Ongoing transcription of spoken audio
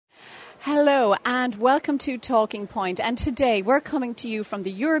Hello and welcome to Talking Point. And today we're coming to you from the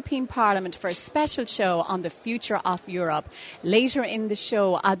European Parliament for a special show on the future of Europe. Later in the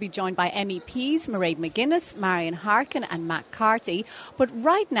show, I'll be joined by MEPs Mairead McGuinness, Marian Harkin and Matt Carthy. But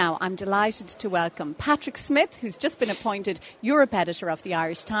right now, I'm delighted to welcome Patrick Smith, who's just been appointed Europe editor of the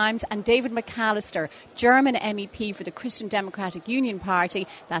Irish Times, and David McAllister, German MEP for the Christian Democratic Union Party.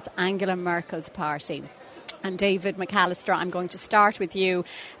 That's Angela Merkel's party. And David McAllister, I'm going to start with you.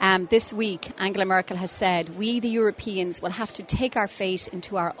 This week, Angela Merkel has said, we, the Europeans, will have to take our fate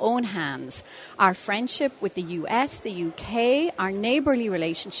into our own hands. Our friendship with the US, the UK, our neighbourly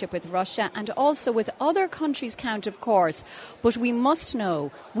relationship with Russia and also with other countries count, of course. But we must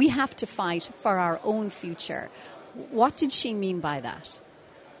know we have to fight for our own future. What did she mean by that?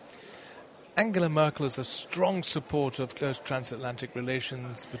 Angela Merkel is a strong supporter of close transatlantic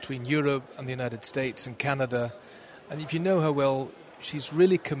relations between Europe and the United States and Canada. And if you know her well, she's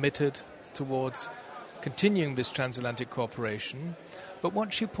really committed towards continuing this transatlantic cooperation. But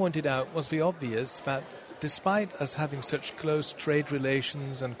what she pointed out was the obvious, that despite us having such close trade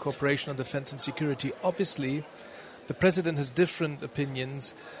relations and cooperation on defence and security, obviously the President has different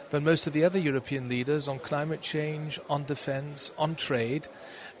opinions than most of the other European leaders on climate change, on defence, on trade.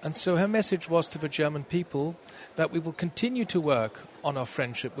 And so her message was to the German people that we will continue to work on our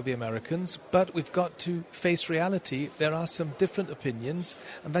friendship with the Americans, but we've got to face reality. There are some different opinions,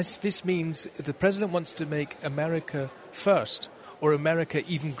 and this means if the President wants to make America first, or America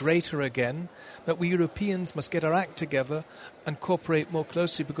even greater again, that we Europeans must get our act together and cooperate more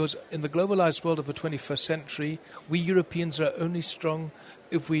closely, because in the globalized world of the 21st century, we Europeans are only strong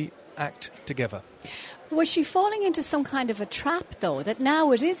if we act together. Was she falling into some kind of a trap, though, that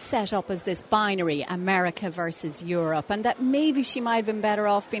now it is set up as this binary, America versus Europe, and that maybe she might have been better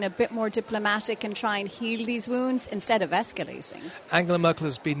off being a bit more diplomatic and try and heal these wounds instead of escalating? Angela Merkel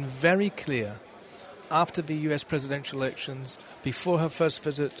has been very clear after the US presidential elections, before her first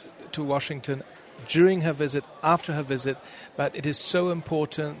visit to Washington, during her visit, after her visit, that it is so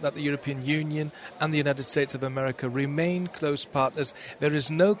important that the European Union and the United States of America remain close partners. There is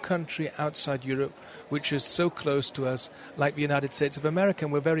no country outside Europe which is so close to us like the United States of America.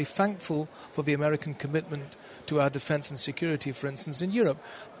 And we're very thankful for the American commitment to our defense and security, for instance, in Europe.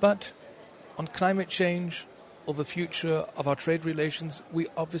 But on climate change or the future of our trade relations, we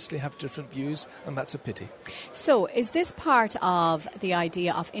obviously have different views, and that's a pity. So is this part of the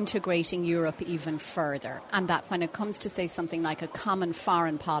idea of integrating Europe even further, and that when it comes to, say, something like a common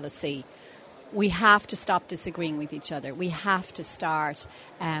foreign policy, we have to stop disagreeing with each other? We have to start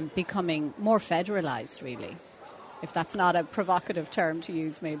becoming more federalised, really, if that's not a provocative term to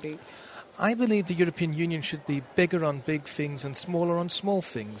use, maybe. I believe the European Union should be bigger on big things and smaller on small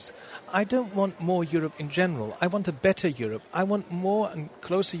things. I don't want more Europe in general. I want a better Europe. I want more and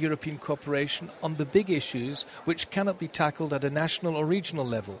closer European cooperation on the big issues which cannot be tackled at a national or regional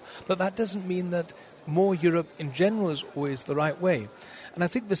level. But that doesn't mean that more Europe in general is always the right way. And I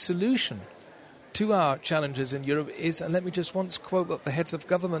think the solution to our challenges in Europe is, and let me just once quote what the heads of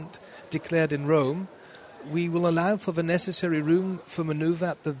government declared in Rome, we will allow for the necessary room for manoeuvre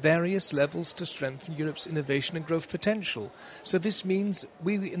at the various levels to strengthen Europe's innovation and growth potential. So this means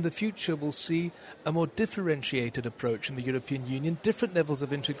we in the future will see a more differentiated approach in the European Union, different levels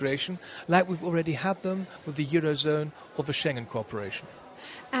of integration, like we've already had them with the Eurozone or the Schengen cooperation.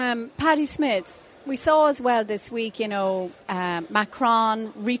 Paddy Smith, we saw as well this week,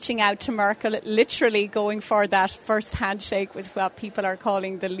 Macron reaching out to Merkel, literally going for that first handshake with what people are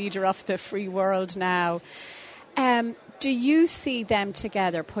calling the leader of the free world now. Do you see them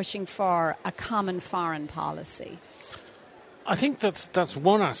together pushing for a common foreign policy? I think that's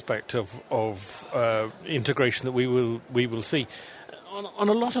one aspect of integration that we will see. On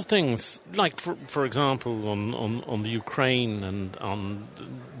a lot of things, like for example on the Ukraine and on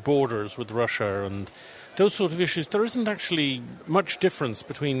borders with Russia and those sort of issues, there isn't actually much difference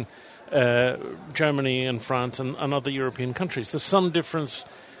between Germany and France and other European countries. There's some difference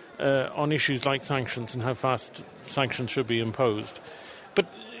on issues like sanctions and how fast sanctions should be imposed. But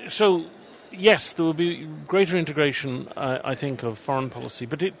so, yes, there will be greater integration, I think, of foreign policy,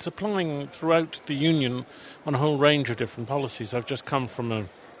 but it's applying throughout the Union on a whole range of different policies. I've just come from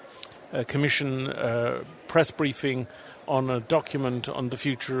a Commission press briefing on a document on the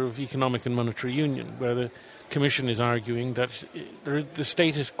future of economic and monetary union, where the Commission is arguing that the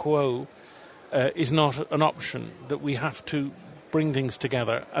status quo is not an option, that we have to bring things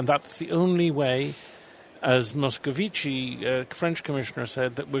together, and that's the only way, as Moscovici, French commissioner,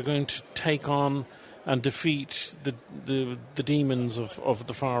 said, that we're going to take on and defeat the demons of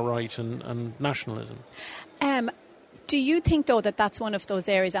the far right and nationalism. Do you think, though, that that's one of those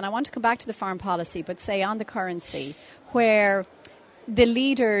areas, and I want to come back to the foreign policy, but say on the currency, where the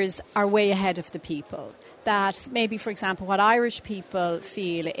leaders are way ahead of the people? That maybe, for example, what Irish people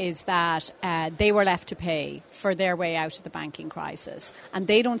feel is that they were left to pay for their way out of the banking crisis, and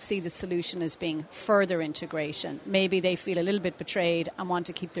they don't see the solution as being further integration. Maybe they feel a little bit betrayed and want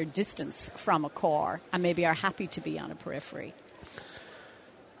to keep their distance from a core, and maybe are happy to be on a periphery.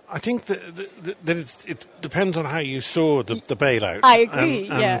 I think that it depends on how you saw the bailout. I agree,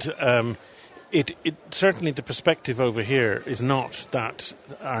 and It certainly, the perspective over here is not that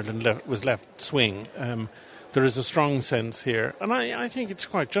Ireland was left swing. There is a strong sense here, and I think it's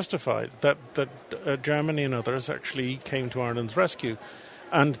quite justified that Germany and others actually came to Ireland's rescue,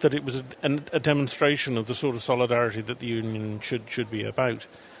 and that it was a demonstration of the sort of solidarity that the Union should be about.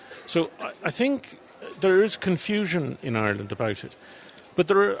 So I think there is confusion in Ireland about it. But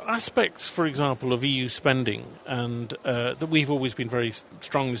there are aspects, for example, of EU spending and that we've always been very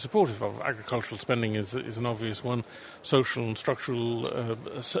strongly supportive of. Agricultural spending is an obvious one. Social and structural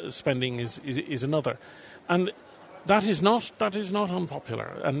spending is another. And that is not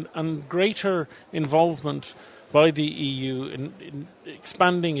unpopular. And greater involvement by the EU in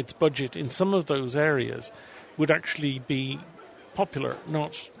expanding its budget in some of those areas would actually be popular,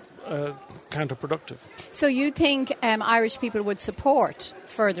 not counterproductive. So you think Irish people would support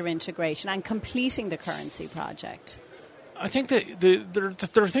further integration and completing the currency project? I think that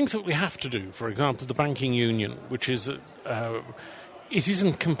there are things that we have to do. For example, the banking union, which is it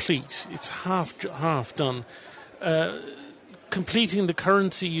isn't complete; it's half done. Completing the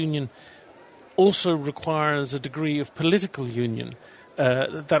currency union also requires a degree of political union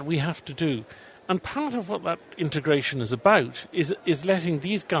that we have to do. And part of what that integration is about is letting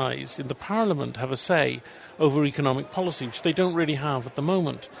these guys in the Parliament have a say over economic policy, which they don't really have at the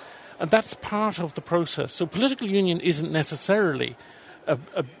moment. And that's part of the process. So political union isn't necessarily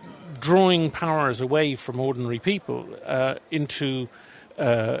a drawing powers away from ordinary people into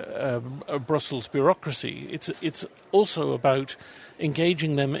a Brussels bureaucracy. It's also about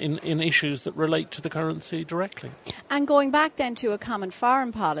engaging them in issues that relate to the currency directly. And going back then to a common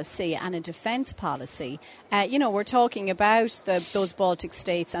foreign policy and a defence policy, we're talking about those Baltic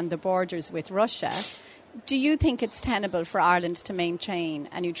states and the borders with Russia. Do you think it's tenable for Ireland to maintain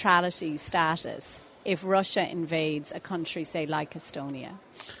a neutrality status if Russia invades a country, say, like Estonia?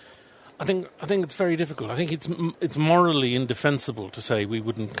 I think it's very difficult. I think it's morally indefensible to say we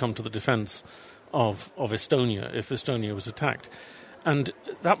wouldn't come to the defence of Estonia if Estonia was attacked. And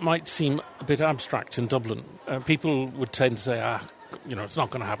that might seem a bit abstract in Dublin. People would tend to say, it's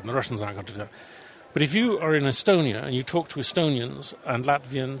not going to happen. The Russians aren't going to do that. But if you are in Estonia and you talk to Estonians and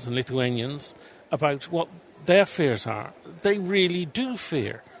Latvians and Lithuanians about what their fears are, they really do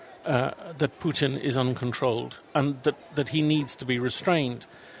fear that Putin is uncontrolled and that he needs to be restrained.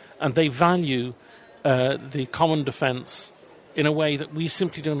 And they value the common defence in a way that we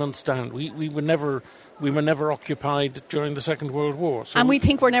simply don't understand. We were never occupied during the Second World War. So and we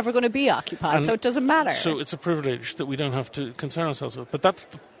think we're never going to be occupied, so it doesn't matter. So it's a privilege that we don't have to concern ourselves with. But that's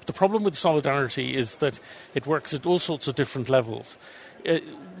the problem with solidarity, is that it works at all sorts of different levels.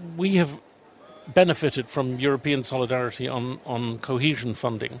 We have benefited from European solidarity on cohesion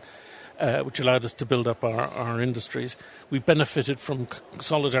funding, which allowed us to build up our industries. We benefited from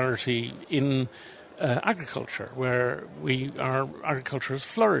solidarity in agriculture, where our agriculture has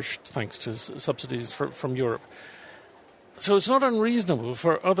flourished thanks to subsidies from Europe. So it's not unreasonable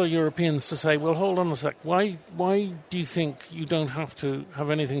for other Europeans to say, well, hold on a sec, why do you think you don't have to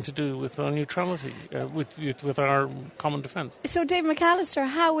have anything to do with our neutrality, with our common defence? So, Dave McAllister,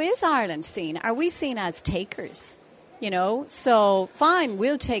 how is Ireland seen? Are we seen as takers? So fine,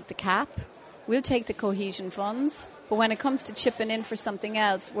 we'll take the cap, we'll take the cohesion funds, but when it comes to chipping in for something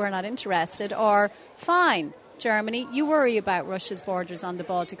else, we're not interested. Or, fine, Germany, you worry about Russia's borders on the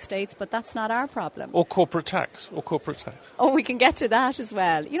Baltic states, but that's not our problem. Or corporate tax. Oh, we can get to that as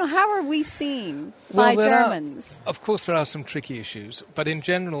well. How are we seen by Germans? Of course, there are some tricky issues, but in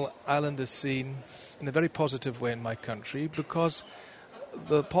general, Ireland is seen in a very positive way in my country, because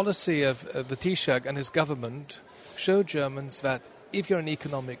the policy of the Taoiseach and his government show Germans that if you're in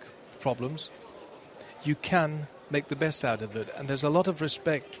economic problems, you can make the best out of it. And there's a lot of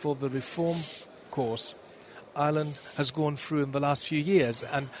respect for the reform course Ireland has gone through in the last few years.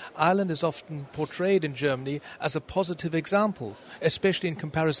 And Ireland is often portrayed in Germany as a positive example, especially in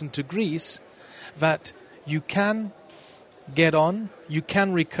comparison to Greece, that you can get on, you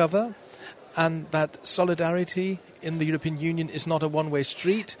can recover, and that solidarity in the European Union is not a one-way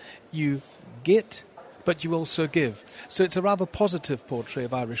street. You get, but you also give. So it's a rather positive portrait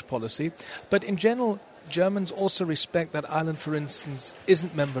of Irish policy. But in general, Germans also respect that Ireland, for instance,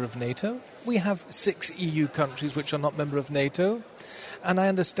 isn't member of NATO. We have 6 EU countries which are not member of NATO. And I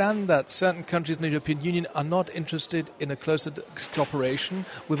understand that certain countries in the European Union are not interested in a closer cooperation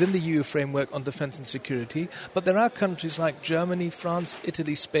within the EU framework on defence and security. But there are countries like Germany, France,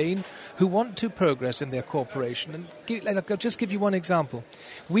 Italy, Spain who want to progress in their cooperation. And I'll just give you one example.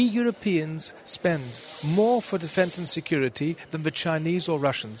 We Europeans spend more for defence and security than the Chinese or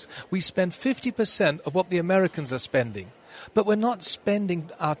Russians. We spend 50% of what the Americans are spending. But we're not spending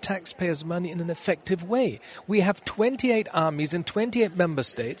our taxpayers' money in an effective way. We have 28 armies in 28 member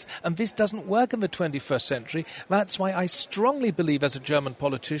states, and this doesn't work in the 21st century. That's why I strongly believe, as a German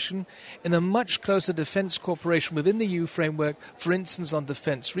politician, in a much closer defence cooperation within the EU framework, for instance, on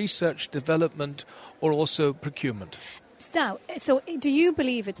defence research, development, or also procurement. So do you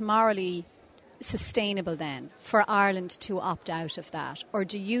believe it's morally sustainable then for Ireland to opt out of that? Or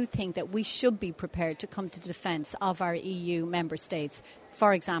do you think that we should be prepared to come to the defence of our EU member states,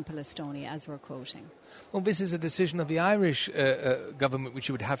 for example Estonia, as we're quoting? Well, this is a decision of the Irish government which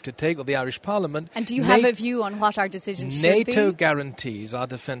you would have to take, or the Irish Parliament. And do you have a view on what our decision should be? NATO guarantees our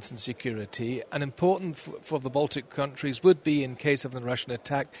defence and security, and important for the Baltic countries would be, in case of the Russian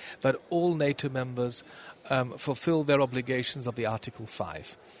attack, that all NATO members fulfil their obligations of the Article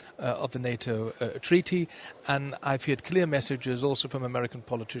 5. Of the NATO treaty, and I've heard clear messages also from American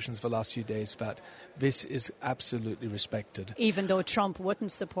politicians the last few days that this is absolutely respected. Even though Trump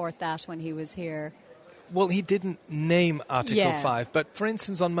wouldn't support that when he was here? Well, he didn't name Article 5, but for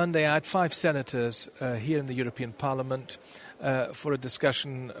instance on Monday I had 5 senators here in the European Parliament for a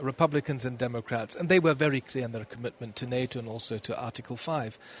discussion, Republicans and Democrats, and they were very clear in their commitment to NATO and also to Article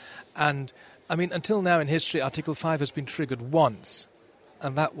 5. And I mean, until now in history, Article 5 has been triggered once,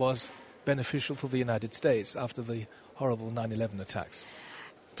 and that was beneficial for the United States after the horrible 9/11 attacks.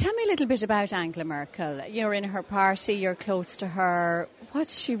 Tell me a little bit about Angela Merkel. You're in her party, you're close to her.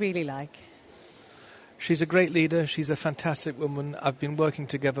 What's she really like? She's a great leader. She's a fantastic woman. I've been working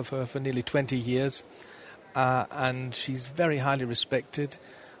together for nearly 20 years. And she's very highly respected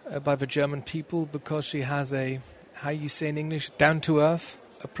by the German people because she has a, how you say in English, down-to-earth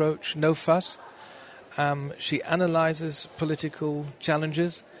approach, no fuss. She analyzes political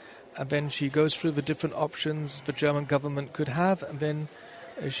challenges, and then she goes through the different options the German government could have, and then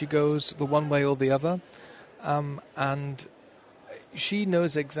she goes the one way or the other. And she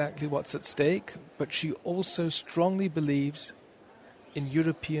knows exactly what's at stake, but she also strongly believes in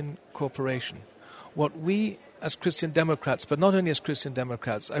European cooperation. What we, as Christian Democrats, but not only as Christian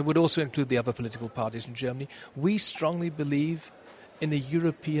Democrats, I would also include the other political parties in Germany, we strongly believe in a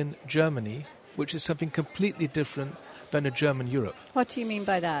European Germany, which is something completely different than a German Europe. What do you mean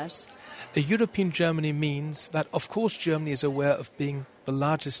by that? A European Germany means that, of course, Germany is aware of being the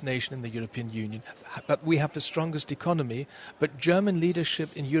largest nation in the European Union, but we have the strongest economy. But German leadership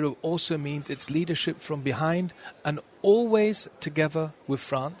in Europe also means it's leadership from behind and always together with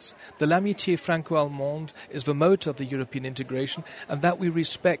France. The l'amitié franco-allemande is the motor of the European integration, and that we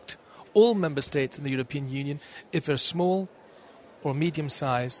respect all member states in the European Union, if they're small or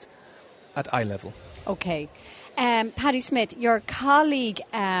medium-sized, at eye level. Okay. Paddy Smith, your colleague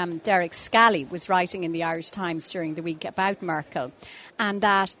Derek Scally was writing in the Irish Times during the week about Merkel, and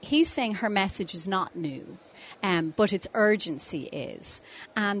that he's saying her message is not new. But its urgency is.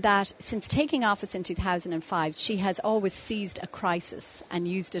 And that since taking office in 2005, she has always seized a crisis and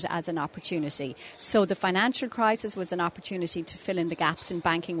used it as an opportunity. So the financial crisis was an opportunity to fill in the gaps in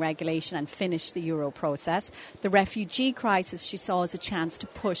banking regulation and finish the euro process. The refugee crisis she saw as a chance to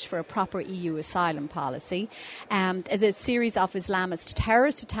push for a proper EU asylum policy. The series of Islamist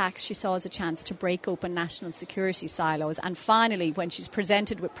terrorist attacks she saw as a chance to break open national security silos. And finally, when she's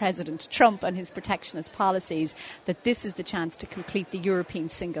presented with President Trump and his protectionist policies, that this is the chance to complete the European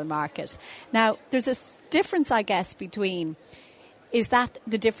single market. Now, there's a difference, I guess, between, is that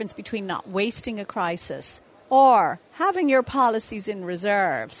the difference between not wasting a crisis or having your policies in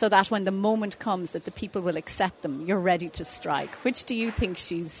reserve so that when the moment comes that the people will accept them, you're ready to strike? Which do you think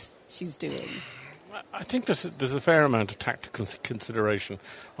she's doing? I think there's a fair amount of tactical consideration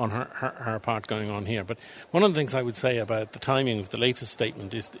on her part going on here. But one of the things I would say about the timing of the latest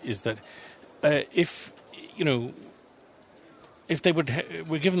statement is that if they were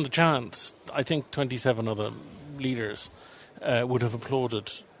given the chance, I think 27 other leaders would have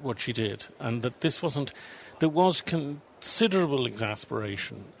applauded what she did, and that there was considerable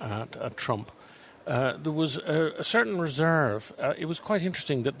exasperation at Trump. There was a certain reserve. It was quite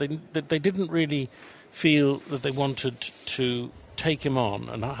interesting that they didn't really feel that they wanted to take him on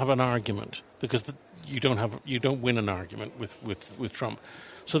and have an argument, because you don't win an argument with Trump.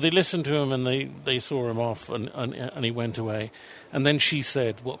 So they listened to him and they saw him off and he went away. And then she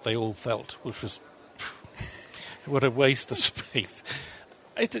said what they all felt, which was, what a waste of space.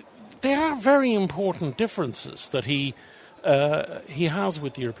 There are very important differences that he has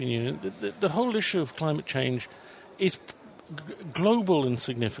with the European Union. The whole issue of climate change is global in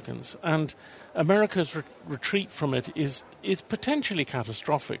significance, and America's retreat from it is potentially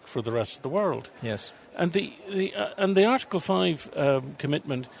catastrophic for the rest of the world. Yes. And the Article 5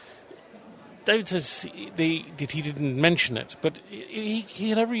 commitment, David says that he didn't mention it, but he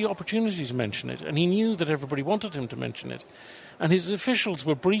had every opportunity to mention it, and he knew that everybody wanted him to mention it. And his officials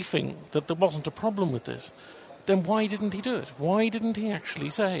were briefing that there wasn't a problem with this. Then why didn't he do it? Why didn't he actually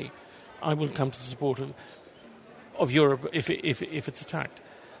say, I will come to the support of Europe if it's attacked?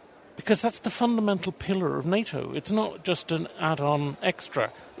 Because that's the fundamental pillar of NATO. It's not just an add-on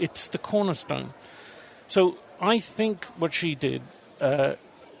extra. It's the cornerstone. So I think what she did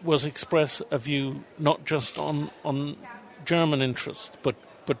was express a view not just on German interest, but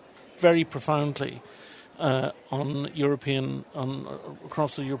very profoundly across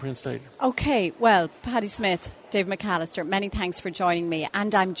the European stage. Okay, well, Paddy Smith, Dave McAllister, many thanks for joining me.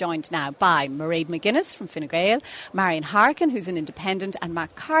 And I'm joined now by Mairead McGuinness from Fine Gael, Marion Harkin, who's an independent, and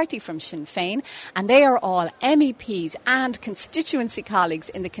Mark Carthy from Sinn Féin. And they are all MEPs and constituency colleagues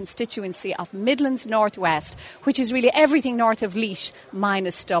in the constituency of Midlands North West, which is really everything north of Laois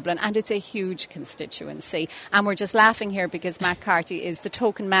minus Dublin. And it's a huge constituency. And we're just laughing here because Mark Carthy is the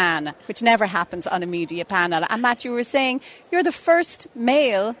token man, which never happens on a media panel. And Matt, you were saying you're the first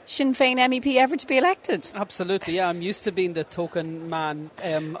male Sinn Féin MEP ever to be elected. Absolutely. Yeah, I'm used to being the token man.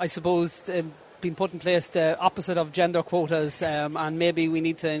 I suppose being put in place the opposite of gender quotas, and maybe we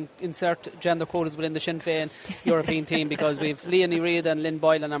need to insert gender quotas within the Sinn Féin European team, because we've Leonie Reid and Lynn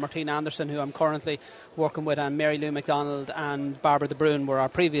Boylan and Martina Anderson, who I'm currently working with, and Mary Lou MacDonald and Barbara de Bruyn were our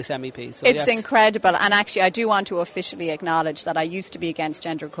previous MEPs. So it's incredible, and actually I do want to officially acknowledge that I used to be against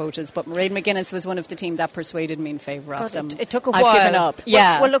gender quotas, but Mairead McGuinness was one of the team that persuaded me in favour of them. It took a while. I've given up.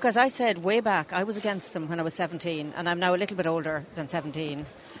 Yeah. Well, look, as I said way back, I was against them when I was 17, and I'm now a little bit older than 17.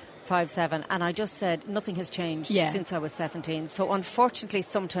 5'7", and I just said nothing has changed since I was 17. So unfortunately,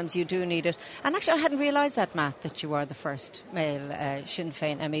 sometimes you do need it. And actually, I hadn't realised that, Matt, that you are the first male Sinn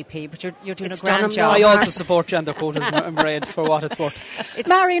Féin MEP. But you're doing a grand job. I also support gender quotas, Mairead, for what it's worth.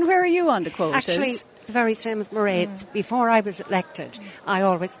 Marion, where are you on the quotas? Actually, the very same as Mairead. Before I was elected, I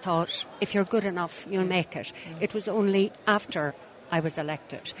always thought if you're good enough, you'll make it. It was only after I was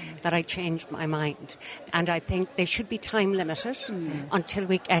elected that I changed my mind, and I think they should be time limited until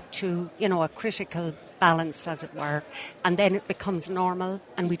we get to a critical balance, as it were, and then it becomes normal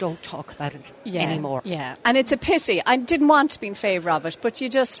and we don't talk about it anymore. Yeah, and it's a pity. I didn't want to be in favour of it, but you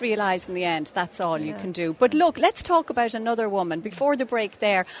just realise in the end that's all you can do. But look, let's talk about another woman. Before the break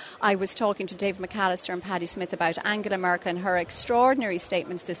there, I was talking to Dave McAllister and Paddy Smith about Angela Merkel and her extraordinary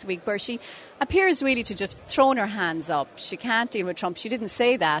statements this week, where she appears really to just thrown her hands up. She can't deal with Trump. She didn't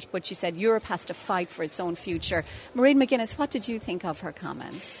say that, but she said Europe has to fight for its own future. Mairead McGuinness, what did you think of her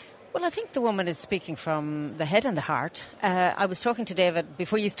comments? Well, I think the woman is speaking from the head and the heart. I was talking to David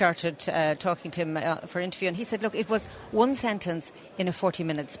before you started talking to him for interview, and he said, look, it was one sentence in a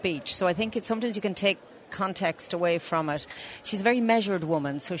 40-minute speech. So I think sometimes you can take context away from it. She's a very measured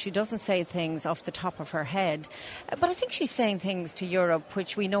woman, so she doesn't say things off the top of her head. But I think she's saying things to Europe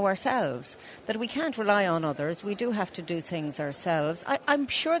which we know ourselves, that we can't rely on others. We do have to do things ourselves. I'm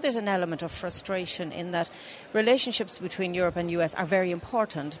sure there's an element of frustration in that relationships between Europe and US are very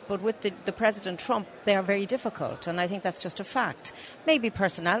important, but with the President Trump, they are very difficult, and I think that's just a fact. Maybe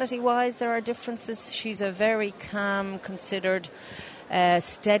personality-wise there are differences. She's a very calm, considered,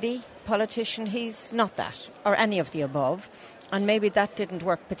 steady politician. He's not that, or any of the above, and maybe that didn't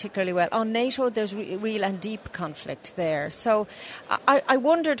work particularly well. On NATO, there's real and deep conflict there. So I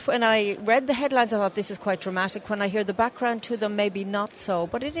wondered, when I read the headlines, I thought this is quite dramatic. When I hear the background to them, maybe not so,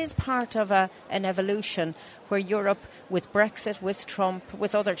 but it is part of an evolution where Europe, with Brexit, with Trump,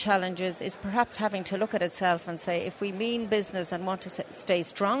 with other challenges, is perhaps having to look at itself and say, if we mean business and want to stay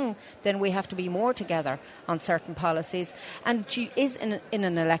strong, then we have to be more together on certain policies. And she is in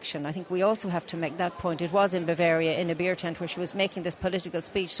an election. I think we also have to make that point. It was in Bavaria, in a beer tent, where she was making this political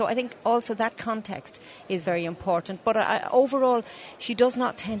speech. So I think also that context is very important. But overall, she does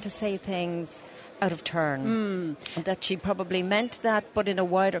not tend to say things out of turn. That she probably meant that, but in a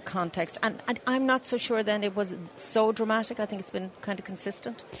wider context. And I'm not so sure then it was so dramatic. I think it's been kind of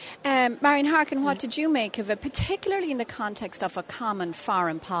consistent. Marion Harkin, what did you make of it, particularly in the context of a common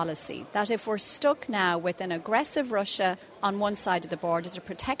foreign policy? That if we're stuck now with an aggressive Russia on one side of the borders, a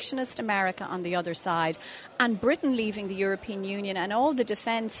protectionist protectionist America on the other side, and Britain leaving the European Union and all the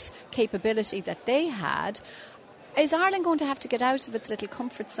defence capability that they had, is Ireland going to have to get out of its little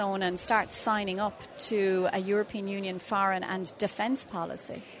comfort zone and start signing up to a European Union foreign and defence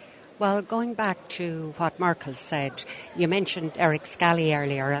policy? Well, going back to what Merkel said, you mentioned Eric Scally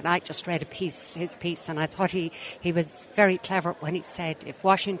earlier, and I just read his piece, and I thought he was very clever when he said if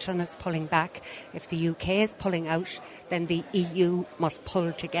Washington is pulling back, if the UK is pulling out, then the EU must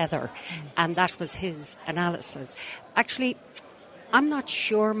pull together. And that was his analysis. Actually, I'm not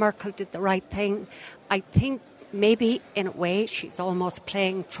sure Merkel did the right thing. I think maybe, in a way, she's almost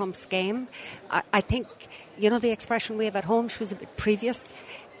playing Trump's game. I think, the expression we have at home, she was a bit previous.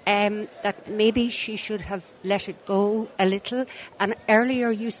 That maybe she should have let it go a little. And earlier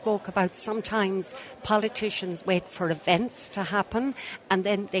you spoke about sometimes politicians wait for events to happen and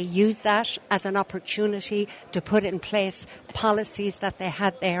then they use that as an opportunity to put in place policies that they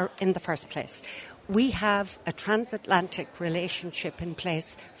had there in the first place. We have a transatlantic relationship in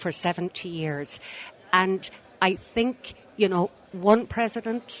place for 70 years. And I think, one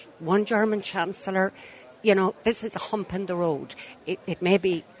president, one German chancellor, this is a hump in the road. It may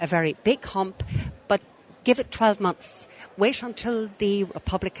be a very big hump, but give it 12 months. Wait until the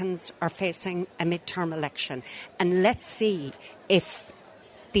Republicans are facing a midterm election. And let's see if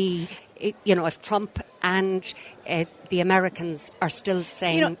if Trump and the Americans are still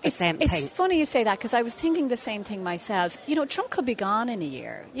saying the same thing. It's funny you say that, because I was thinking the same thing myself. Trump could be gone in a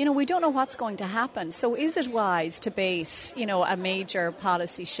year. We don't know what's going to happen. So is it wise to base, a major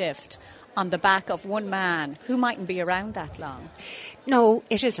policy shift on the back of one man who mightn't be around that long? No,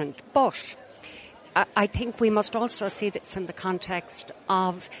 it isn't. But I think we must also see this in the context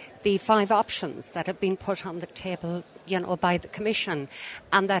of the 5 options that have been put on the table, by the Commission,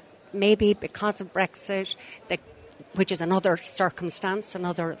 and that maybe because of Brexit, which is another circumstance,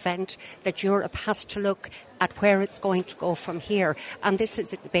 another event, that Europe has to look at where it's going to go from here. And this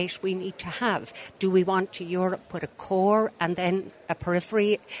is a debate we need to have. Do we want Europe with a core and then a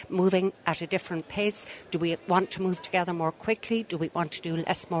periphery moving at a different pace? Do we want to move together more quickly? Do we want to do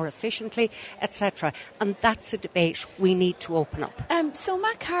less more efficiently, etc.? And that's a debate we need to open up. So,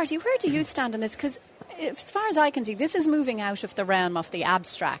 Matt Carty, where do you stand on this? Because as far as I can see, this is moving out of the realm of the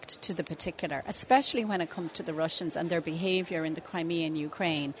abstract to the particular, especially when it comes to the Russians and their behaviour in the Crimea and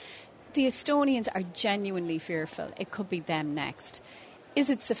Ukraine. The Estonians are genuinely fearful it could be them next. Is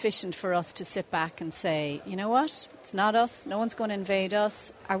it sufficient for us to sit back and say, you know what, it's not us, no one's going to invade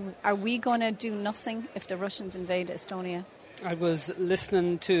us? Are we going to do nothing if the Russians invade Estonia? I was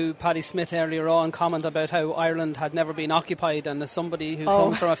listening to Paddy Smith earlier on comment about how Ireland had never been occupied, and as somebody who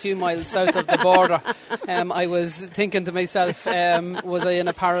comes from a few miles south of the border, I was thinking to myself, was I in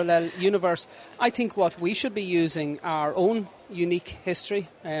a parallel universe? I think what we should be using our own unique history,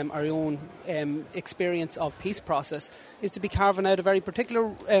 our own experience of peace process, is to be carving out a very particular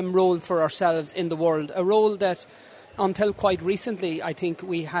role for ourselves in the world, a role that until quite recently I think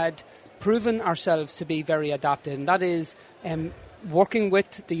we had proven ourselves to be very adapted, and that is working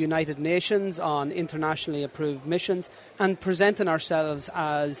with the United Nations on internationally approved missions and presenting ourselves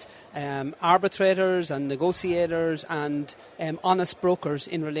as arbitrators and negotiators and honest brokers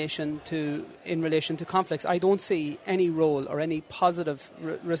in relation to conflicts. I don't see any role or any positive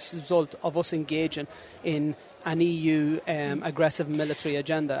result of us engaging in an EU aggressive military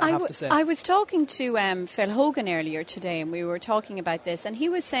agenda, I have to say. I was talking to Phil Hogan earlier today, and we were talking about this, and he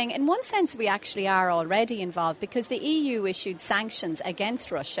was saying in one sense we actually are already involved, because the EU issued sanctions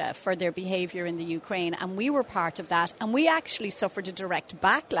against Russia for their behaviour in the Ukraine, and we were part of that, and we actually suffered a direct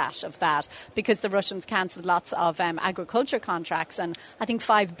backlash of that because the Russians cancelled lots of agriculture contracts, and I think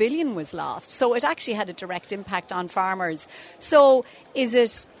 5 billion was lost. So it actually had a direct impact on farmers. So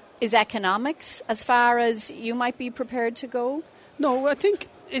is economics as far as you might be prepared to go? No, I think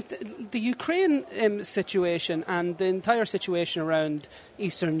the Ukraine situation and the entire situation around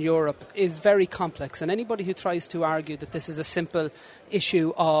Eastern Europe is very complex, and anybody who tries to argue that this is a simple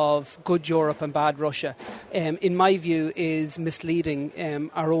issue of good Europe and bad Russia, in my view, is misleading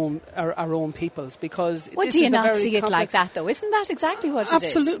our own peoples, because do you not see it like that, though? Isn't that exactly what it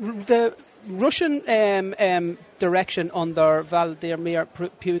is? Absolutely. The Russian direction under Vladimir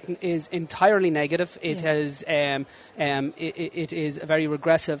Putin is entirely negative. It is a very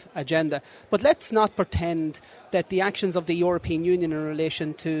regressive agenda. But let's not pretend that the actions of the European Union in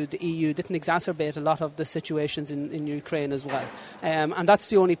relation to the EU didn't exacerbate a lot of the situations in Ukraine as well. And that's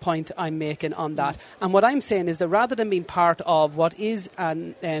the only point I'm making on that. And what I'm saying is that rather than being part of what is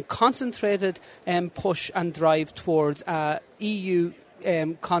a concentrated push and drive towards EU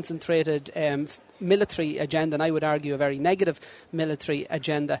concentrated military agenda, and I would argue a very negative military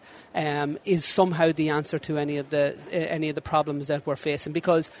agenda, is somehow the answer to any of the problems that we're facing.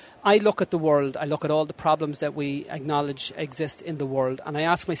 Because I look at the world, I look at all the problems that we acknowledge exist in the world, and I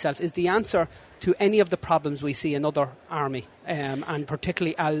ask myself, is the answer to any of the problems we see another army, and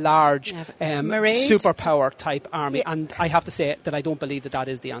particularly a large superpower type army? Yeah. And I have to say that I don't believe that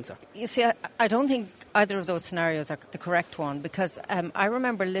is the answer. You see, I don't think either of those scenarios are the correct one, because I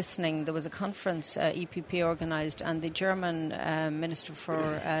remember listening, there was a conference EPP organised, and the German Minister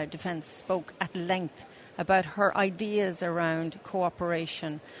for Defence spoke at length about her ideas around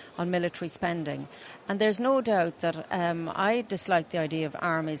cooperation on military spending. And there's no doubt that I dislike the idea of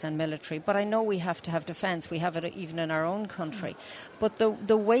armies and military, but I know we have to have defence. We have it even in our own country. But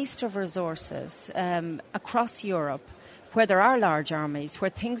the waste of resources across Europe, where there are large armies, where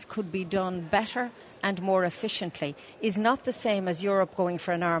things could be done better and more efficiently, is not the same as Europe going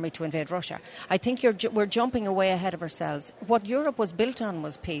for an army to invade Russia. I think we're jumping way ahead of ourselves. What Europe was built on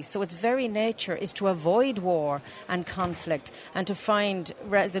was peace, so its very nature is to avoid war and conflict and to find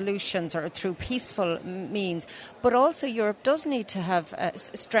resolutions or through peaceful means. But also Europe does need to have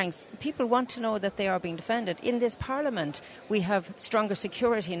strength. People want to know that they are being defended. In this Parliament, we have stronger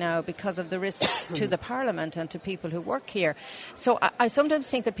security now because of the risks to the Parliament and to people who work here. So I sometimes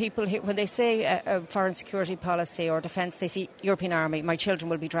think that people, when they say foreign security policy or defence, they see European army, my children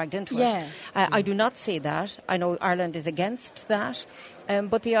will be dragged into it. I do not see that. I know Ireland is against that.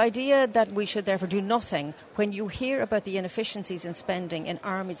 But the idea that we should therefore do nothing when you hear about the inefficiencies in spending in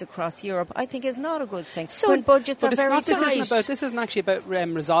armies across Europe, I think is not a good thing. So when budgets are very tight. This isn't actually about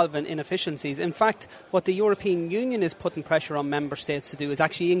resolving inefficiencies. In fact, what the European Union is putting pressure on member states to do is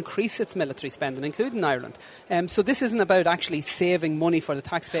actually increase its military spending, including Ireland. So this isn't about actually saving money for the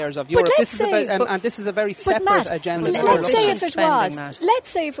taxpayers of Europe. This is a very separate agenda. Let's say if it was. Let's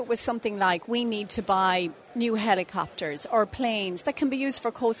say if it was something like we need to buy new helicopters or planes that can be used for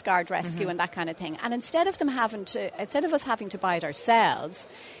Coast Guard rescue and that kind of thing. And instead of us having to buy it ourselves,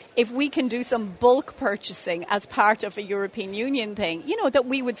 if we can do some bulk purchasing as part of a European Union thing, that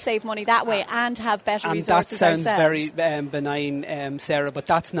we would save money that way and have better resources ourselves. That sounds very benign, Sarah, but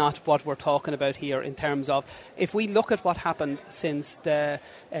that's not what we're talking about here in terms of, if we look at what happened since the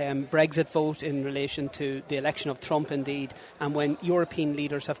Brexit vote in relation to the election of Trump indeed, and when European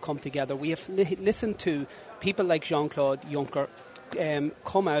leaders have come together, we have listened to people like Jean-Claude Juncker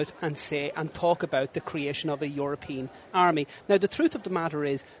come out and say and talk about the creation of a European army. Now, the truth of the matter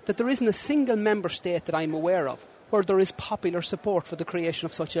is that there isn't a single member state that I'm aware of where there is popular support for the creation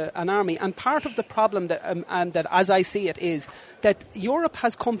of such an army. And part of the problem that as I see it, is that Europe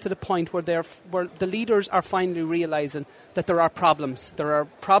has come to the point where the leaders are finally realising that there are problems. There are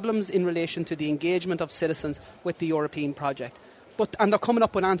problems in relation to the engagement of citizens with the European project. And they're coming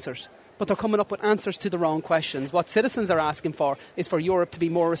up with answers. But they're coming up with answers to the wrong questions. What citizens are asking for is for Europe to be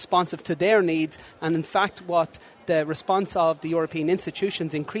more responsive to their needs. And in fact, what the response of the European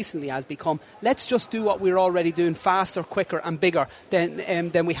institutions increasingly has become, let's just do what we're already doing faster, quicker and bigger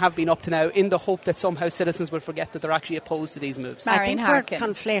than we have been up to now, in the hope that somehow citizens will forget that they're actually opposed to these moves. I think we're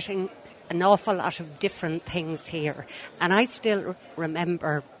conflating an awful lot of different things here. And I still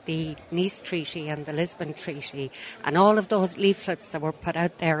remember the Nice Treaty and the Lisbon Treaty and all of those leaflets that were put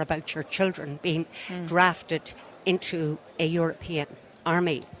out there about your children being drafted into a European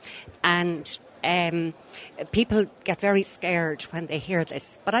army. And people get very scared when they hear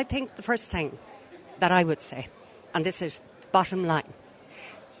this. But I think the first thing that I would say, and this is bottom line,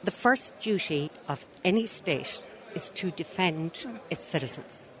 the first duty of any state is to defend its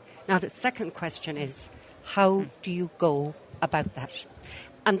citizens. Now, the second question is, how do you go about that?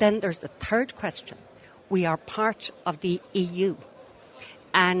 And then there's a third question. We are part of the EU.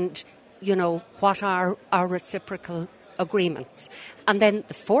 And, what are our reciprocal agreements? And then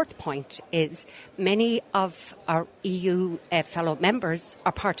the fourth point is many of our EU fellow members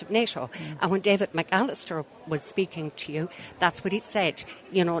are part of NATO. And when David McAllister was speaking to you, that's what he said.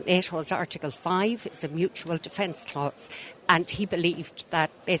 NATO's Article 5 is a mutual defence clause. And he believed that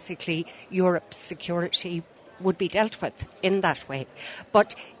basically Europe's security would be dealt with in that way.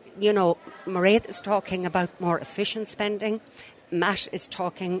 But, Mairead is talking about more efficient spending. Matt is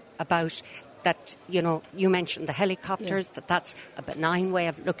talking about that, you mentioned the helicopters, that's a benign way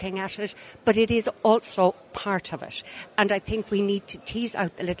of looking at it, but it is also part of it. And I think we need to tease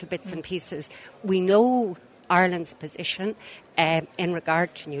out the little bits and pieces. We know Ireland's position in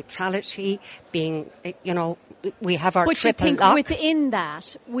regard to neutrality being, we have our triple lock. But you think within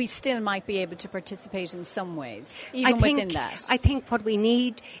that, we still might be able to participate in some ways, within that? I think what we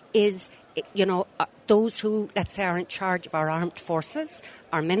need is those who, let's say, are in charge of our armed forces,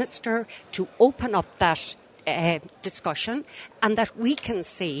 our minister, to open up that discussion, and that we can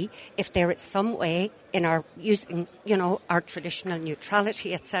see if there is some way in our using, our traditional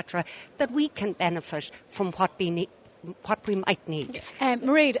neutrality, etc., that we can benefit from what we might need.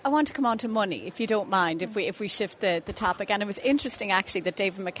 Mairead, I want to come on to money, if you don't mind, if we shift the topic. And it was interesting, actually, that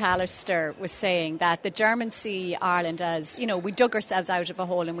David McAllister was saying that the Germans see Ireland as, we dug ourselves out of a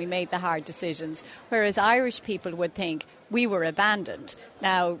hole and we made the hard decisions, whereas Irish people would think we were abandoned.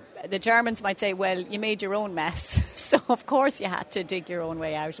 Now, the Germans might say, well, you made your own mess, so of course you had to dig your own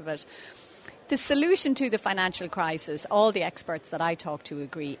way out of it. The solution to the financial crisis, all the experts that I talk to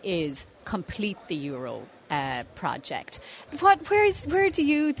agree, is complete the euro project. Where do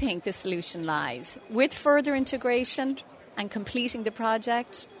you think the solution lies? With further integration and completing the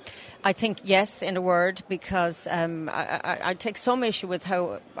project? I think yes, in a word, because I take some issue with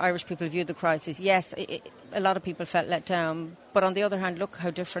how Irish people view the crisis. Yes, a lot of people felt let down, but on the other hand, look how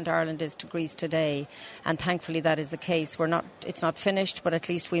different Ireland is to Greece today, and thankfully that is the case. It's not finished, but at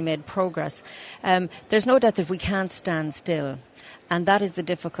least we made progress. There's no doubt that we can't stand still. And that is the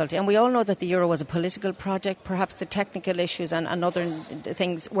difficulty. And we all know that the euro was a political project. Perhaps the technical issues and other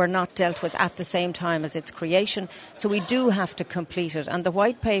things were not dealt with at the same time as its creation. So we do have to complete it. And the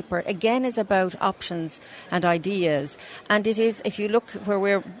white paper, again, is about options and ideas. And it is, if you look where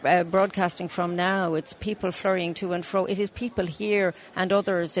we're broadcasting from now, it's people flurrying to and fro. It is people here and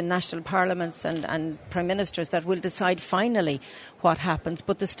others in national parliaments and prime ministers that will decide finally what happens.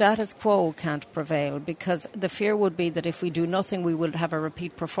 But the status quo can't prevail, because the fear would be that if we do nothing, we will have a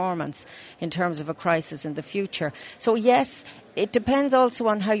repeat performance in terms of a crisis in the future. So yes, it depends also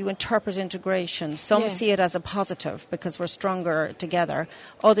on how you interpret integration. Some see it as a positive because we're stronger together.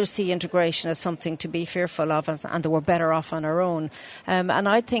 Others see integration as something to be fearful of, and that we're better off on our own. And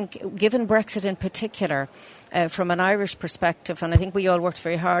I think, given Brexit in particular, from an Irish perspective, and I think we all worked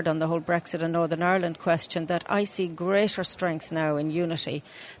very hard on the whole Brexit and Northern Ireland question, that I see greater strength now in unity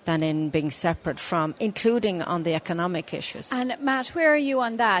than in being separate from, including on the economic issues. And Matt, where are you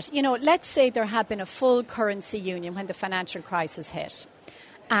on that? Let's say there had been a full currency union when the financial crisis hit,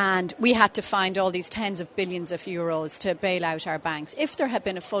 and we had to find all these tens of billions of euros to bail out our banks. If there had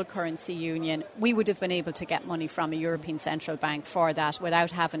been a full currency union, we would have been able to get money from a European Central Bank for that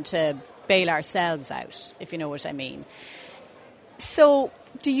without having to bail ourselves out, if you know what I mean. So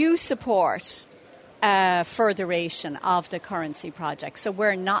do you support furtheration of the currency project, so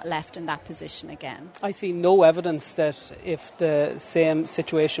we're not left in that position again? I see no evidence that if the same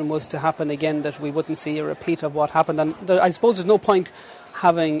situation was to happen again, that we wouldn't see a repeat of what happened. And I suppose there's no point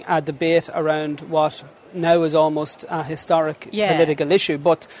having a debate around what now is almost a historic political issue,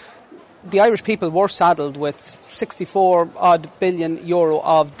 but the Irish people were saddled with 64-odd billion euro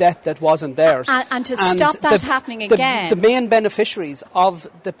of debt that wasn't theirs. And to stop that happening again... The main beneficiaries of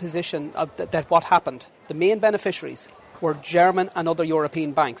the position of that what happened, the main beneficiaries were German and other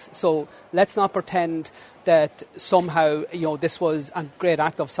European banks. So let's not pretend that somehow, this was a great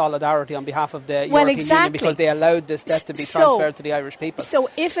act of solidarity on behalf of the European Union because they allowed this debt to be transferred to the Irish people. So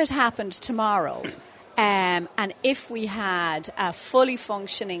if it happened tomorrow... and if we had a fully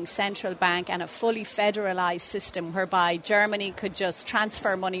functioning central bank and a fully federalised system whereby Germany could just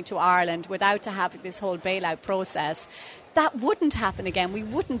transfer money to Ireland without having this whole bailout process, that wouldn't happen again. We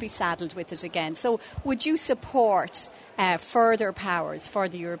wouldn't be saddled with it again. So would you support further powers for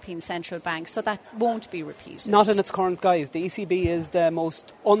the European Central Bank so that won't be repeated? Not in its current guise. The ECB is the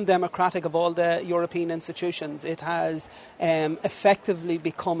most undemocratic of all the European institutions. It has effectively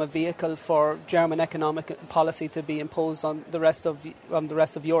become a vehicle for German economic policy to be imposed on the rest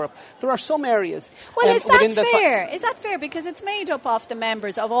of Europe. There are some areas... Well, is that fair? Is that fair? Because it's made up of the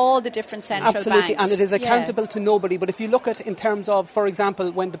members of all the different central banks. Absolutely, and it is accountable to nobody. But if you look at in terms of, for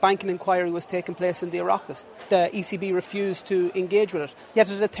example, when the banking inquiry was taking place in the Oireachtas, the ECB refused to engage with it, yet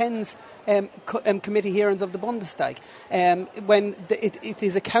it attends committee hearings of the Bundestag. When it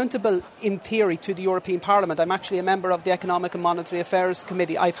is accountable in theory to the European Parliament. I'm actually a member of the Economic and Monetary Affairs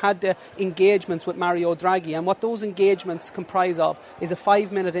Committee. I've had the engagements with Mario Draghi, and what those engagements comprise of is a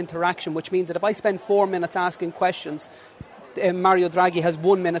 5-minute interaction, which means that if I spend 4 minutes asking questions, Mario Draghi has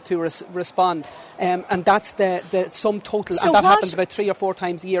 1 minute to respond, and that's the sum total, and that happens about 3 or 4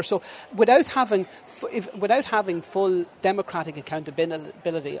 times a year. So without having full democratic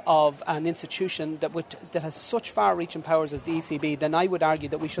accountability of an institution that has such far-reaching powers as the ECB, then I would argue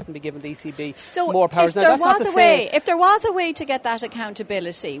that we shouldn't be giving the ECB more powers. If there was a way to get that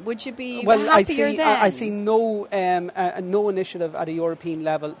accountability, would you be happier then? I see no initiative at a European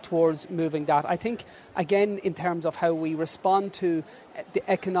level towards moving that. I think, again, in terms of how we respond to the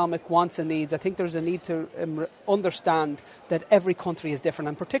economic wants and needs. I think there's a need to understand that every country is different,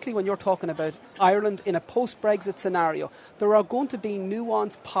 and particularly when you're talking about Ireland in a post-Brexit scenario, there are going to be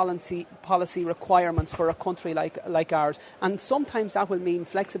nuanced policy requirements for a country like ours, and sometimes that will mean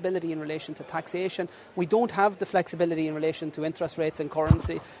flexibility in relation to taxation. We don't have the flexibility in relation to interest rates and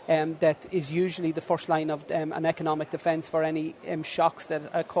currency that is usually the first line of an economic defence for any shocks that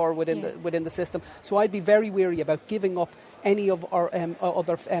occur within the system. So I'd be very wary about giving up any of our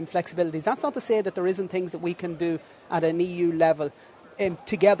other flexibilities. That's not to say that there isn't things that we can do at an EU level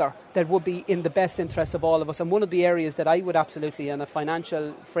together that would be in the best interest of all of us. And one of the areas that I would absolutely, in a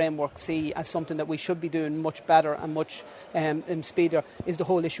financial framework, see as something that we should be doing much better and much speedier is the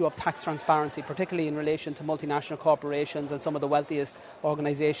whole issue of tax transparency, particularly in relation to multinational corporations and some of the wealthiest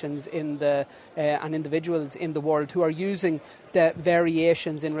organisations and individuals in the world who are using the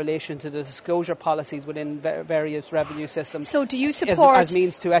variations in relation to the disclosure policies within various revenue systems. So do you support as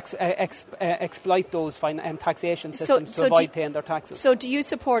means to exploit those taxation systems to avoid paying their taxes? So do you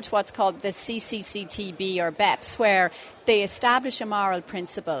support what's called the CCCTB or BEPS, where they establish a moral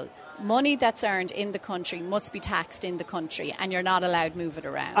principle? Money that's earned in the country must be taxed in the country, and you're not allowed to move it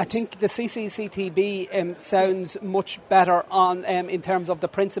around. I think the CCCTB sounds much better on in terms of the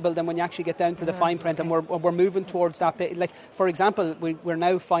principle than when you actually get down to the fine print, and we're moving towards that bit. Like, for example, we're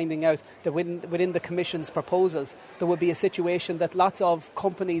now finding out that within the Commission's proposals, there would be a situation that lots of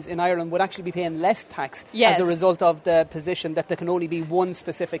companies in Ireland would actually be paying less tax as a result of the position that there can only be one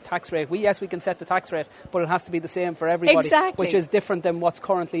specific tax rate. We can set the tax rate, but it has to be the same for everybody, which is different than what's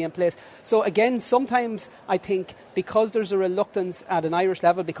currently in place. So again, sometimes I think because there's a reluctance at an Irish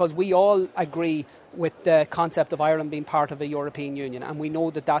level, because we all agree with the concept of Ireland being part of a European Union, and we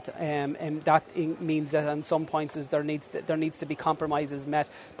know that means that on some points there needs to be compromises met.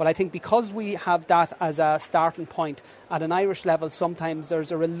 But I think because we have that as a starting point at an Irish level, sometimes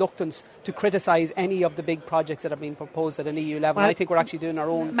there's a reluctance to criticise any of the big projects that have been proposed at an EU level. Well, and I think we're actually doing our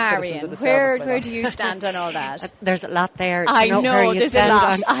own. Marion, where do you stand on all that? There's a lot there. I know there's a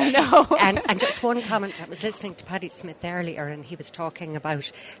lot. I know. And just one comment. I was listening to Paddy Smith earlier, and he was talking about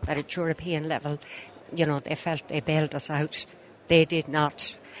that at European level, they felt they bailed us out. They did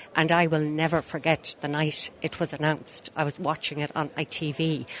not. And I will never forget the night it was announced. I was watching it on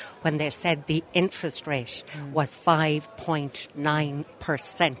ITV when they said the interest rate was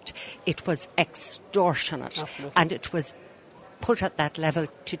 5.9%. It was extortionate. Absolutely. And it was put at that level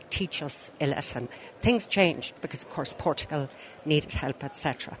to teach us a lesson. Things changed because, of course, Portugal needed help,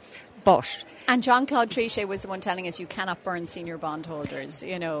 etc. And Jean-Claude Trichet was the one telling us you cannot burn senior bondholders,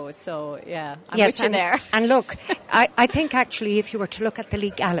 so, yeah, I'm with you there. And look, I think actually if you were to look at the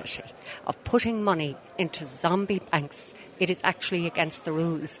legality of putting money into zombie banks, it is actually against the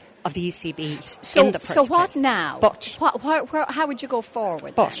rules of the ECB in the first place. So what now? But how would you go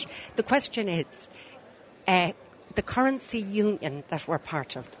forward then? But the question is, the currency union that we're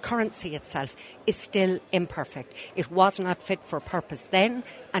part of, the currency itself, is still imperfect. It was not fit for purpose then,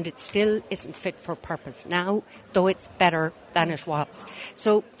 and it still isn't fit for purpose now, though it's better than it was.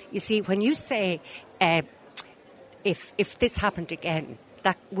 So, you see, when you say, if this happened again,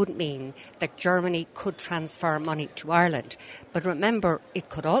 that would mean that Germany could transfer money to Ireland. But remember, it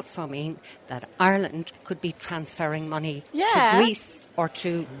could also mean that Ireland could be transferring money to Greece or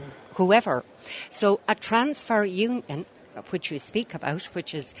to whoever. So a transfer union, which you speak about,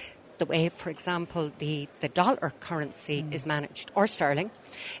 which is the way, for example, the dollar currency is managed, or sterling,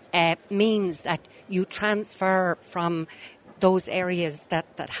 means that you transfer from those areas that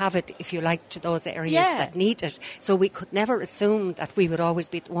have it, if you like, to those areas that need it. So we could never assume that we would always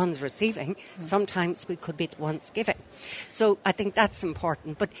be the ones receiving. Sometimes we could be the ones giving. So I think that's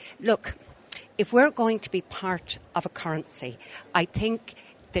important. But look, if we're going to be part of a currency, I think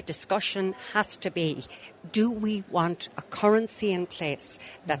the discussion has to be, do we want a currency in place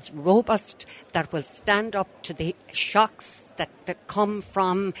that's robust, that will stand up to the shocks that come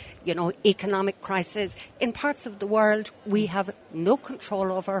from, economic crisis in parts of the world we have no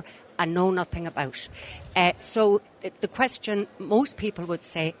control over and know nothing about. So the question, most people would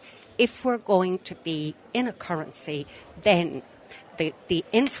say, if we're going to be in a currency, then the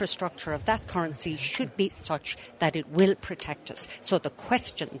infrastructure of that currency should be such that it will protect us. So the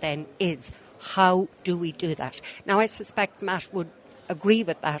question then is, how do we do that? Now, I suspect Matt would agree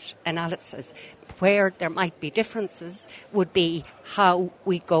with that analysis. Where there might be differences would be how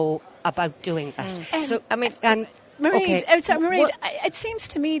we go about doing that. Mairead, it seems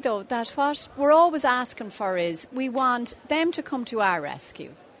to me, though, that what we're always asking for is we want them to come to our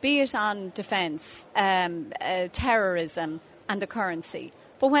rescue, be it on defence, terrorism, and the currency.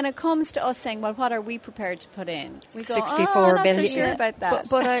 But when it comes to us saying, well, what are we prepared to put in? We go, 64 not billion. so sure about that.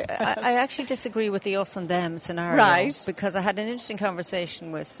 But I actually disagree with the us and them scenario. Right. Because I had an interesting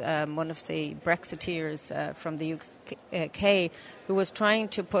conversation with one of the Brexiteers from the UK who was trying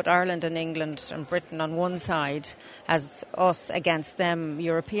to put Ireland and England and Britain on one side as us against them,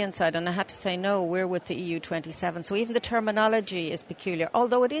 European side. And I had to say, no, we're with the EU 27. So even the terminology is peculiar.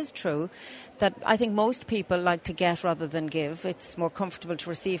 Although it is true that I think most people like to get rather than give. It's more comfortable to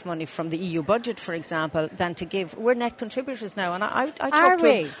receive money from the EU budget, for example, than to give. We're net contributors now. And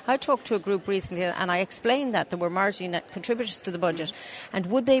I talked to a group recently and I explained that we're marginally net contributors to the budget. And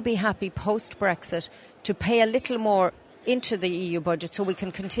would they be happy post-Brexit to pay a little more into the EU budget so we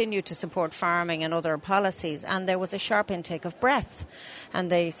can continue to support farming and other policies? And there was a sharp intake of breath. And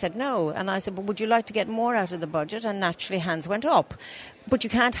they said no. And I said, but would you like to get more out of the budget? And naturally hands went up. But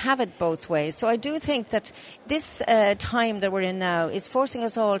you can't have it both ways. So I do think that this time that we're in now is forcing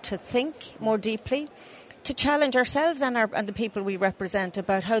us all to think more deeply, to challenge ourselves and the people we represent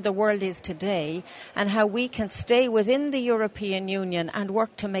about how the world is today and how we can stay within the European Union and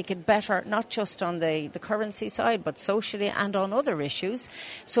work to make it better, not just on the currency side, but socially and on other issues,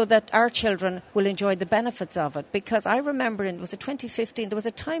 so that our children will enjoy the benefits of it. Because I remember it was 2015, there was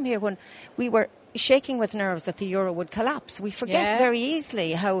a time here when we were shaking with nerves that the euro would collapse. We forget very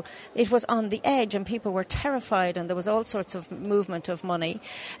easily how it was on the edge and people were terrified and there was all sorts of movement of money.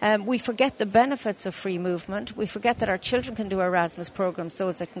 We forget the benefits of free movement. We forget that our children can do Erasmus programs,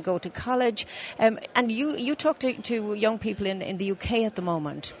 those that can go to college. And you talk to young people in the UK at the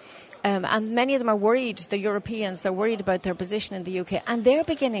moment. And many of them are worried, the Europeans are worried about their position in the UK, and they're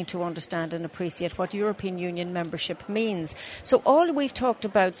beginning to understand and appreciate what European Union membership means. So all we've talked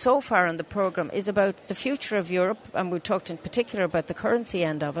about so far in the programme is about the future of Europe, and we've talked in particular about the currency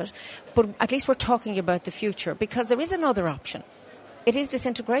end of it, but at least we're talking about the future, because there is another option. It is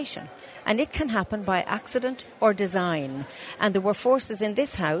disintegration, and it can happen by accident or design. And there were forces in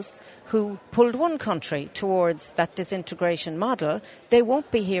this House who pulled one country towards that disintegration model. They won't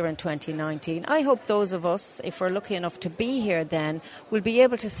be here in 2019. I hope those of us, if we're lucky enough to be here then, will be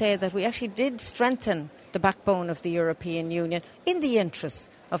able to say that we actually did strengthen the backbone of the European Union in the interests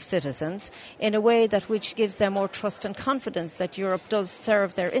of citizens in a way that which gives them more trust and confidence that Europe does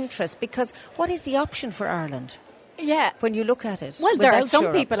serve their interests. Because what is the option for Ireland? Yeah. When you look at it. Well, there are some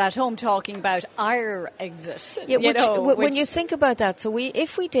Europe. people at home talking about our exit. Yeah, when you think about that, so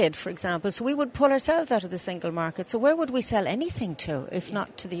if we did, for example, so we would pull ourselves out of the single market. So where would we sell anything to, if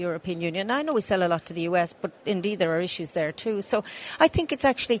not to the European Union? I know we sell a lot to the US, but indeed there are issues there too. So I think it's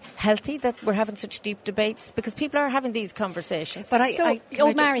actually healthy that we're having such deep debates because people are having these conversations. But Marion,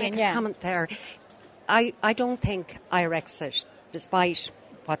 just make a comment there. I don't think our exit, despite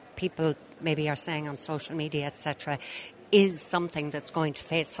what people maybe are saying on social media, etc., is something that's going to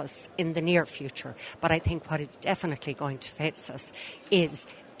face us in the near future. But I think what is definitely going to face us is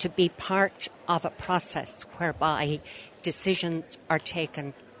to be part of a process whereby decisions are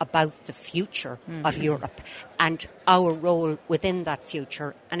taken about the future of Europe and our role within that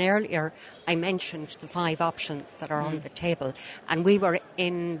future. And earlier I mentioned the 5 options that are on the table, and we were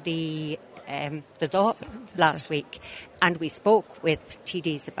in the Dáil last week, and we spoke with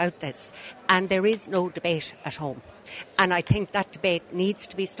TDs about this, and there is no debate at home. And I think that debate needs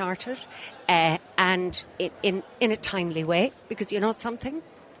to be started, and in a timely way, because you know something?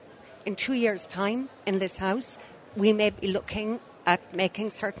 In 2 years' time in this House, we may be looking at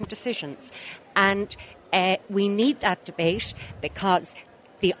making certain decisions. And we need that debate because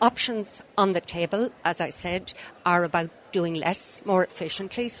the options on the table, as I said, are about doing less more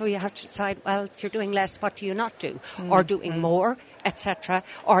efficiently. So you have to decide, well, if you're doing less, what do you not do? Or doing more, etc.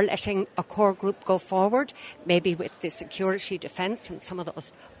 Or letting a core group go forward, maybe with the security, defence and some of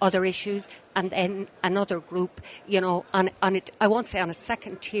those other issues, and then another group, you know, on it, I won't say on a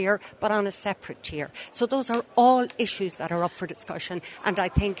second tier, but on a separate tier. So those are all issues that are up for discussion, and I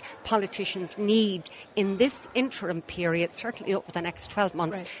think politicians need, in this interim period, certainly over the next 12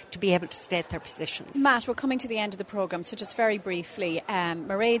 months, to be able to state their positions. Matt, we're coming to the end of the programme, so just very briefly,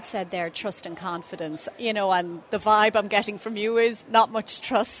 Mairead said there, trust and confidence, you know, and the vibe I'm getting from you is not much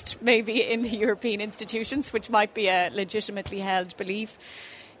trust maybe in the European institutions, which might be a legitimately held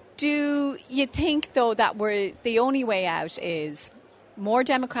belief. Do you think, though, that the only way out is more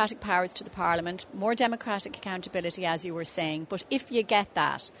democratic powers to the Parliament, more democratic accountability, as you were saying, but if you get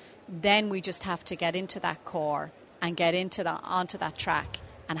that, then we just have to get into that core and get onto that track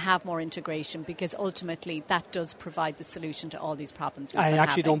and have more integration, because ultimately that does provide the solution to all these problems. I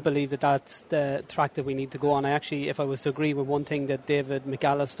actually don't believe that that's the track that we need to go on. If I was to agree with one thing that David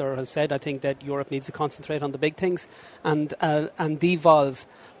McAllister has said, I think that Europe needs to concentrate on the big things and devolve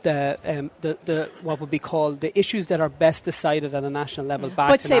the what would be called the issues that are best decided at a national level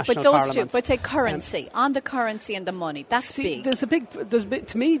back to national parliaments. But say currency, on the currency and the money, that's big.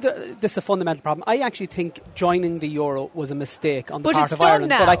 To me, this is a fundamental problem. I actually think joining the euro was a mistake on the part of Ireland.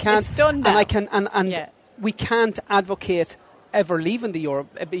 Now. But I can't. It's done now. And we can't advocate ever leaving the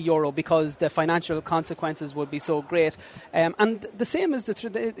euro because the financial consequences would be so great. And the same is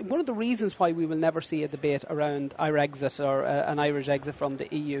one of the reasons why we will never see a debate around our exit or an Irish exit from the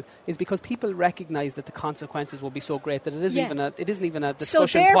EU is because people recognise that the consequences will be so great that it isn't even a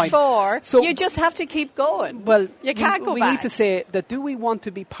discussion point. So you just have to keep going. Well, you can't go back. We need to say that, do we want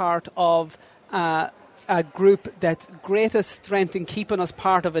to be part of a group that's greatest strength in keeping us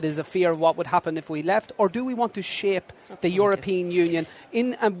part of it is a fear of what would happen if we left, or do we want to shape the European Union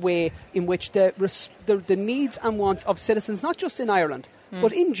in a way in which the needs and wants of citizens, not just in Ireland,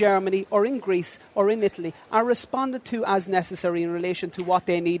 but in Germany or in Greece or in Italy, are responded to as necessary in relation to what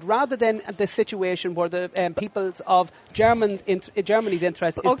they need, rather than the situation where the peoples of Germany's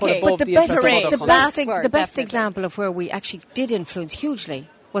interest is put above the interest of other countries. The best example of where we actually did influence hugely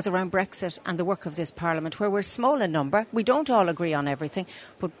was around Brexit and the work of this Parliament, where we're small in number. We don't all agree on everything,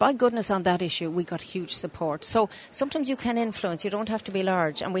 but by goodness on that issue we got huge support. So sometimes you can influence, you don't have to be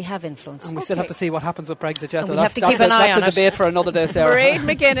large, and we have influence. And we still have to see what happens with Brexit yet. We have to keep an eye on it. That's a debate for another day, Sarah. Mairead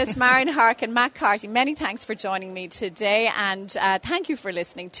McGuinness, Marion Harkin, Matt Carty, many thanks for joining me today, and thank you for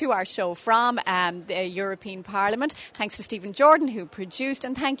listening to our show from the European Parliament. Thanks to Stephen Jordan who produced,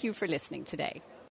 and thank you for listening today.